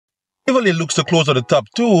Tivoli looks to close at the top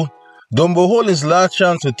 2. Dunbeholden's last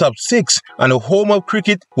chance to the top 6, and the home of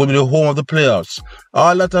cricket will be the home of the playoffs.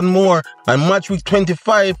 All that and more, and Match Week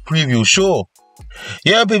 25 preview show.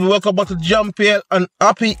 Yeah, people, welcome back to Jamaica and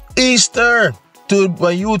happy Easter to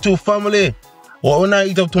my YouTube family. Well, when I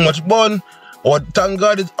eat up too much bun, or thank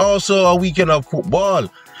God it's also a weekend of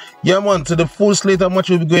football. Yeah, man, so the full slate of match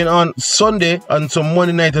will be going on Sunday, and some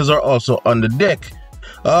Monday nighters are also on the deck.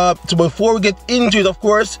 So before we get into it, of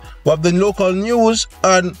course, we have the local news,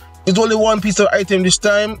 and it's only one piece of item this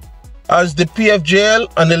time, as the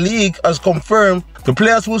PFJL and the league has confirmed the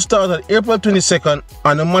players will start on April 22nd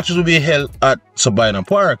and the matches will be held at Sabina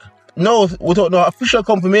Park. No, without no official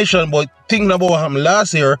confirmation, but thinking about what happened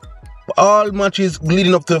last year, all matches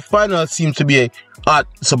leading up to the final seem to be at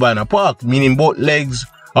Sabina Park, meaning both legs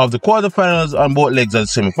of the quarterfinals and both legs of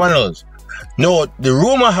the semifinals. No, the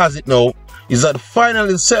rumor has it now is that the final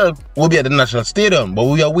itself will be at the National Stadium, but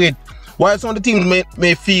we are waiting. While some of the teams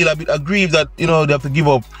may feel a bit aggrieved that, you know, they have to give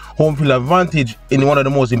up home field advantage in one of the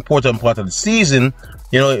most important parts of the season,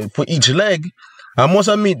 you know, for each leg, I must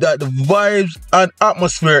admit that the vibes and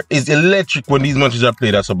atmosphere is electric when these matches are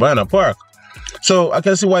played at Sabina Park. So I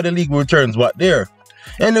can see why the league returns back there.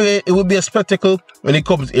 Anyway, it will be a spectacle when it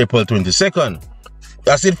comes April 22nd.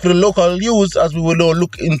 That's it for the local news, as we will now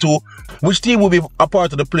look into which team will be a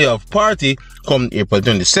part of the playoff party come April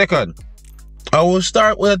 22nd. I will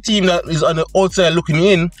start with a team that is on the outside looking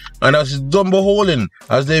in, and that's Dunbeholden,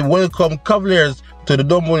 as they welcome Cavaliers to the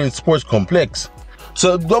Dunbeholden Sports Complex.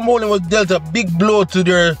 So Dunbeholden was dealt a big blow to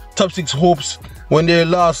their top 6 hopes when they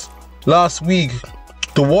lost last week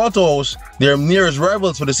to Waterhouse, their nearest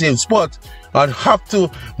rivals for the same spot, and have to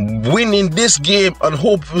win in this game and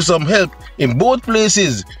hope for some help in both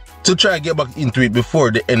places to try and get back into it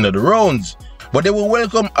before the end of the rounds. But they will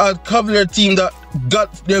welcome a Cavalier team that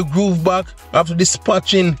got their groove back after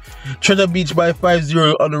dispatching Treasure Beach by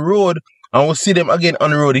 5-0 on the road, and we'll see them again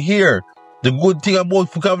on the road here. The good thing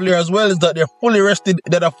about for Cavalier as well is that they're fully rested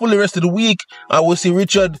the week, and we'll see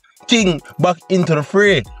Richard King back into the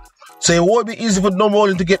fray. So it won't be easy for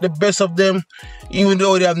Dunbeholden to get the best of them, even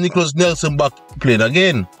though they have Nicholas Nelson back playing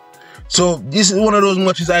again. So this is one of those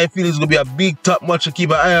matches I feel is going to be a big top match to keep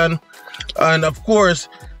an eye on. And of course,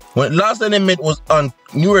 when last time they met was on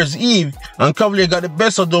New Year's Eve, and Cavalier got the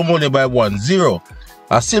best of Dunbeholden by 1-0.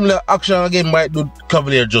 A similar action again might do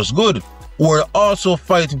Cavalier just good, who are also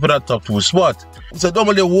fighting for that top 2 spot. So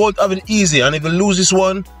Dunbeholden won't have it easy, and if they lose this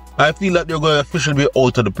one, I feel that they're going to officially be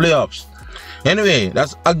out of the playoffs. Anyway,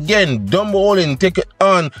 that's again Dunbeholden take it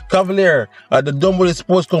on Cavalier at the Dunbeholden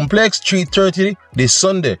Sports Complex, 3:30 this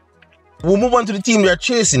Sunday. We'll move on to the team they're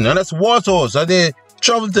chasing, and that's Waterhouse, as they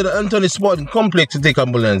travel to the Anthony Sporting Complex to take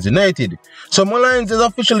on Mullines United. So Mullines is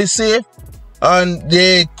officially safe, and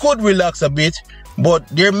they could relax a bit, but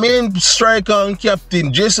their main striker and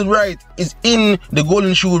captain, Jason Wright, is in the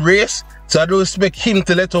Golden Shoe race, so I don't expect him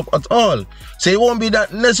to let up at all. So it won't be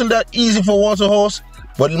necessarily that easy for Waterhouse,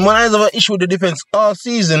 but Mullines have an issue with the defense all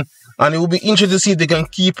season, and it will be interesting to see if they can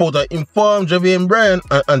keep out an informed Javier Bryan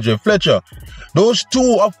and Andre Fletcher. Those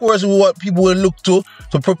two, of course, are what people will look to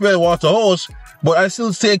prepare Waterhouse, but I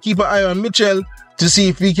still say keep an eye on Mitchell to see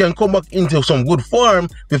if he can come back into some good form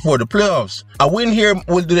before the playoffs. A win here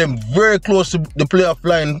will do them very close to the playoff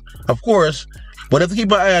line, of course, but they have to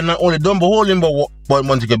keep an eye on not only Dunbeholden but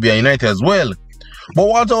Montego Bay United as well. But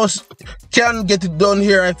Waterhouse can get it done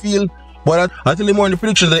here, I feel, but I'll tell you more in the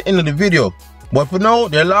predictions at the end of the video. But for now,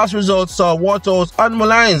 their last results saw Waterhouse and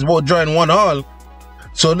Mullines both drawing 1-1.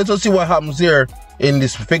 So let us see what happens here in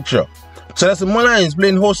this fixture. So that's the Mullines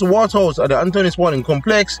playing host to Waterhouse at the Anthony Sporting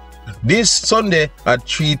Complex this Sunday at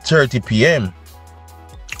 3:30 p.m.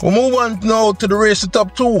 We'll move on now to the race to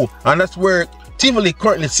top 2, and that's where Tivoli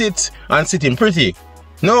currently sits, and sitting pretty.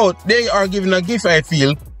 Now, they are giving a gift, I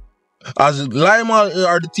feel, as Limal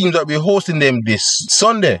are the teams that will be hosting them this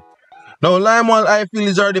Sunday. Now, Limal, I feel,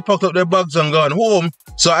 is already packed up their bags and gone home,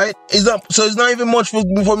 so it's not even much for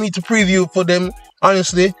me to preview for them.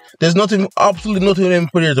 Honestly, there's absolutely nothing for them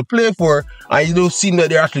for there to play for, and it don't seem that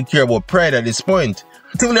they actually care about pride at this point.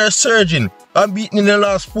 Tivoli are surging, unbeaten in the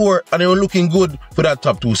last 4, and they were looking good for that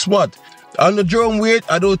top 2 spot. On the drum weight,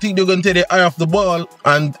 I don't think they're going to take their eye off the ball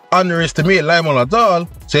and underestimate Limal at all,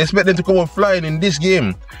 so I expect them to come up flying in this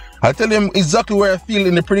game. I'll tell them exactly where I feel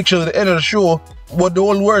in the prediction at the end of the show, but the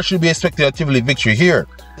whole world should be expecting a Tivoli victory here.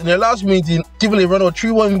 In their last meeting, Tivoli ran out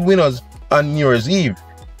 3-1 winners on New Year's Eve.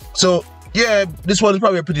 So, yeah, this one is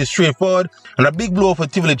probably pretty straightforward, and a big blow for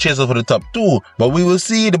Tivoli chasers for the top 2, but we will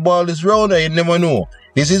see. The ball is round and you never know.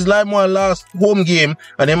 This is Limal's last home game,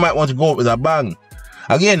 and they might want to go out with a bang.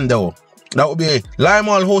 Again though, That would be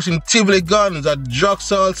Limehall hosting Tivoli Gardens at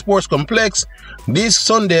Vauxhall Sports Complex this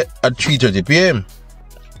Sunday at 3:30 p.m.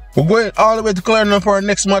 We're going all the way to Clarendon for our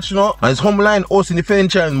next match now, and it's Homeline hosting the defending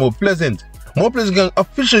champion Mount Pleasant. Mount Pleasant can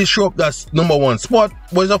officially show up that #1 spot,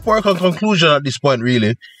 but it's a foregone conclusion at this point,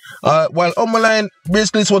 really. While Homeline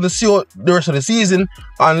basically just want to see out the rest of the season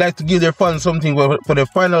and like to give their fans something for their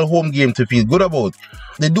final home game to feel good about.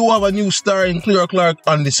 They do have a new star in Clear Clark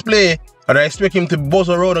on display, and I expect him to buzz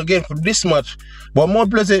around again for this match. But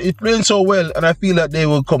Mount Pleasant is playing so well, and I feel that they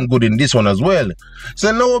will come good in this one as well.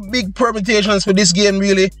 So no big permutations for this game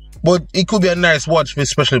really, but it could be a nice watch,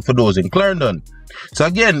 especially for those in Clarendon. So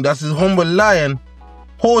again, that's the Humble Lion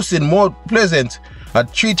hosting Mount Pleasant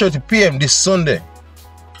at 3:30 p.m. this Sunday.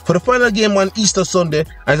 For the final game on Easter Sunday,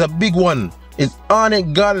 and it's a big one, it's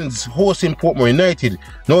Arnett Gardens hosting Portmore United.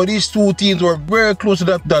 Now these two teams were very close to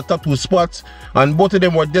that top 2 spots, and both of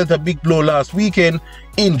them were dealt a big blow last weekend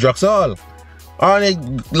in Vauxhall.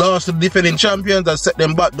 Arnett lost to the defending champions and set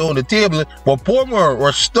them back down the table, but Portmore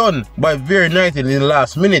were stunned by Vere United in the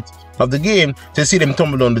last minute of the game to see them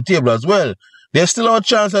tumble down the table as well. They still have a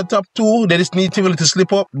chance at top 2, they just need Tivoli to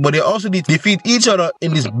slip up, but they also need to defeat each other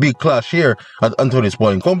in this big clash here at Anthony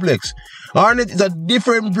Spalding Complex. Arnett is a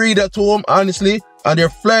different breed at home, honestly, and they're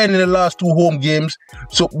flying in the last 2 home games.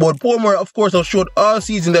 So, but Portmore, of course, have showed all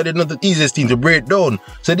season that they're not the easiest team to break down.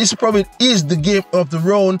 So this probably is the game of the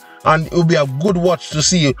round, and it will be a good watch to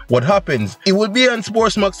see what happens. It will be on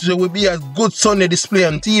Sportsmax, so it will be a good Sunday display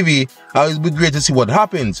on TV, and it will be great to see what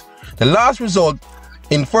happens. The last result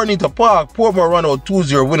in Furniture Park, Portmore ran out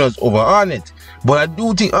 2-0 winners over Arnett. But I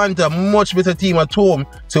do think Arnett is a much better team at home,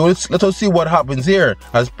 so let us see what happens here,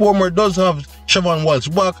 as Portmore does have Siobhan Walsh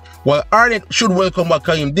back, while Arnett should welcome back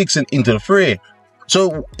Kaim Dixon into the fray.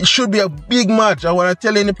 So it should be a big match. I want to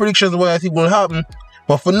tell you any predictions of what I think will happen,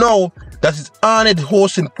 but for now, that is Arnett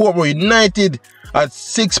hosting Portmore United at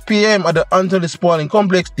 6 p.m. at the Anthony Spalding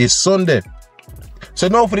Complex this Sunday. So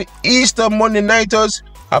now for the Easter Monday Nighters,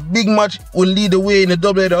 a big match will lead the way in the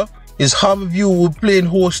doubleheader. Is Harborview will playing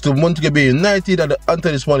host to Montego Bay United at the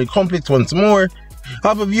Anthony Spalding Complex once more.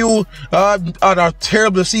 Harborview had a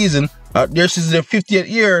terrible season. This is their 50th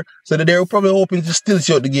year, so that they're probably hoping to still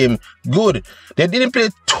see out the game good. They didn't play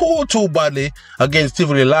too badly against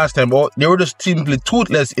Tivoli last time, but they were just simply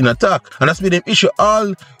toothless in attack, and that's been an issue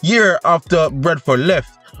all year after Bradford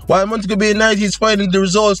left. While Montego Bay United is finding the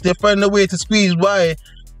results, they're finding a way to squeeze by,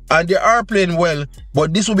 and they are playing well,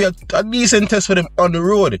 but this will be a decent test for them on the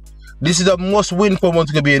road. This is a must win for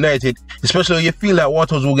Montego Bay United, especially when you feel like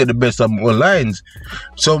Waters will get the best of all lines.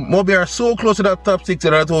 So Moby are so close to that top 6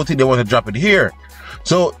 that I don't think they want to drop it here.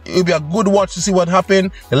 So it will be a good watch to see what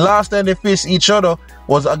happened. The last time they faced each other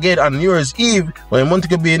was again on New Year's Eve, when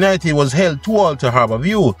Montego Bay United was held 2-2 to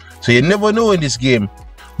Harborview. So you never know in this game.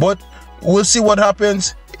 But we'll see what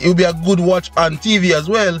happens. It will be a good watch on TV as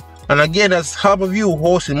well. And again, that's Harborview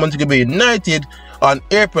hosting Montego Bay United on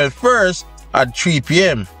April 1st at 3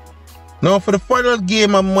 p.m. Now for the final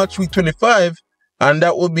game of match week 25, and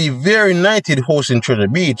that would be Vere United hosting Treasure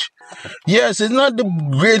Beach. Yes, it's not the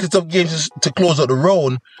greatest of games to close out the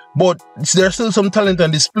round, but there's still some talent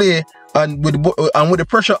on display, and with the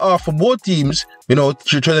pressure off for both teams, you know,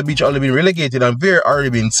 Treasure Beach already been relegated and Vere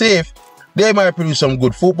already been safe, they might produce some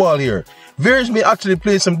good football here. Vere's been actually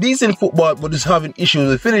playing some decent football, but is having issues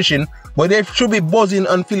with finishing, but they should be buzzing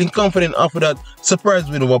and feeling confident after that surprise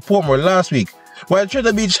win over Portmore last week. While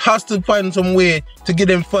Treasure Beach has to find some way to give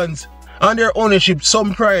them fans and their ownership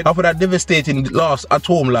some pride after that devastating loss at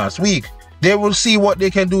home last week. They will see what they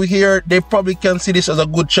can do here. They probably can see this as a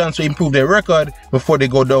good chance to improve their record before they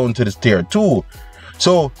go down to the tier 2.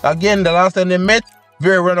 So again, the last time they met,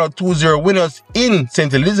 Vere ran out 2-0 winners in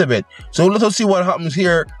St. Elizabeth. So let us see what happens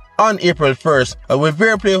here on April 1st, when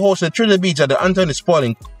Vere play host at Treasure Beach at the Anthony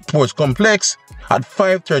Spalding Sports Complex at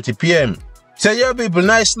 5:30 p.m. So yeah people,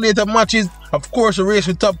 nice slate of matches. Of course, the race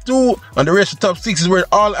for top 2 and the race for top 6 is where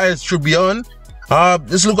all eyes should be on.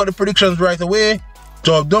 Let's look at the predictions right away.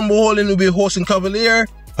 So Dunbeholden will be hosting Cavalier.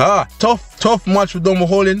 Tough match for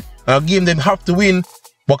Dunbeholden. A game they have to win.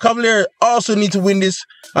 But Cavalier also need to win this,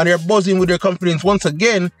 and they're buzzing with their confidence once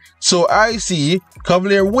again. So I see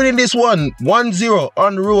Cavalier winning this one 1-0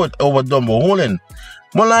 on the road over Dunbeholden.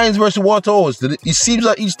 Malines versus Waterhouse. It seems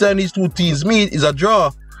like each time these two teams meet is a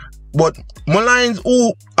draw. But Malines,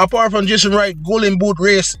 who apart from Jason Wright golden boot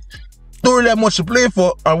race, don't really have much to play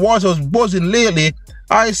for, and Waterhouse buzzing lately,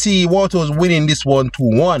 I see Waterhouse winning this one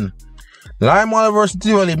 2-1. Limehall versus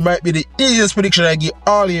Tivoli might be the easiest prediction I give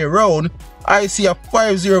all year round. I see a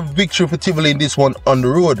 5-0 victory for Tivoli in this one on the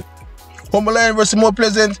road. Homeline versus Mount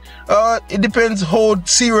Pleasant, it depends how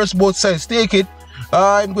serious both sides take it.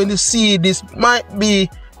 I'm going to see this might be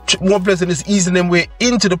one place that is easing them way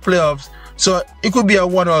into the playoffs. So it could be a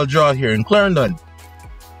 1-1 draw here in Clarendon.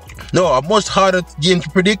 Now, a much harder game to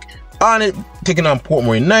predict. Arnett taking on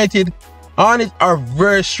Portmore United. Arnett are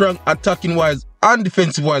very strong attacking wise and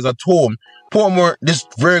defensive wise at home. Portmore is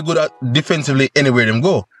very good at defensively anywhere them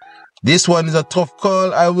go. This one is a tough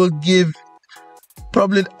call. I will give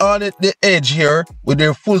probably Arnett the edge here with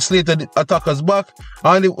their full slate of attackers back.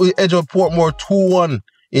 Arnett will edge of Portmore 2-1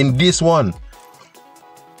 in this one.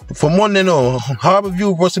 For Monday now,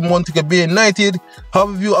 Harbourview versus Montego Bay United.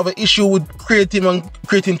 Harbourview have an issue with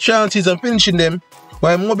creating chances and finishing them,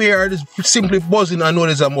 while Moby are just simply buzzing and know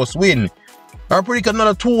there's a must win. I predict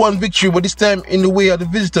another 2-1 victory, but this time in the way of the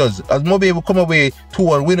visitors, as Moby will come away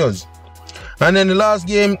 2-1 winners. And then the last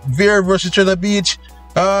game, Vere versus Treasure Beach.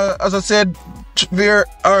 As I said, Vere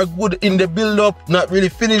are good in the build-up, not really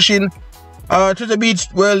finishing. Treasure Beach,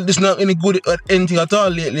 well, it's not any good at anything at all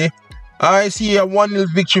lately. I see a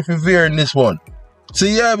 1-0 victory for Vere in this one. So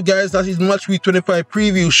yeah, guys, that is Match Week 25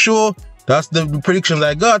 preview show. That's the predictions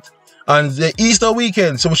I got. And the Easter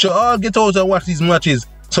weekend, so we should all get out and watch these matches.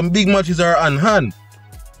 Some big matches are on hand.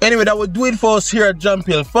 Anyway, that would do it for us here at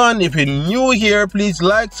Jamaica Fan. If you're new here, please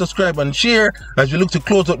like, subscribe, and share as we look to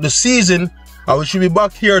close out the season. I should be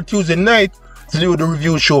back here Tuesday night to do the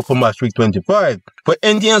review show for Match Week 25. For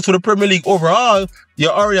anything else for the Premier League overall,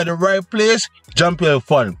 you're already at the right place, Jamaica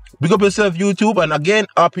Fan. Big up yourself, YouTube, and again,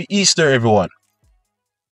 happy Easter, everyone.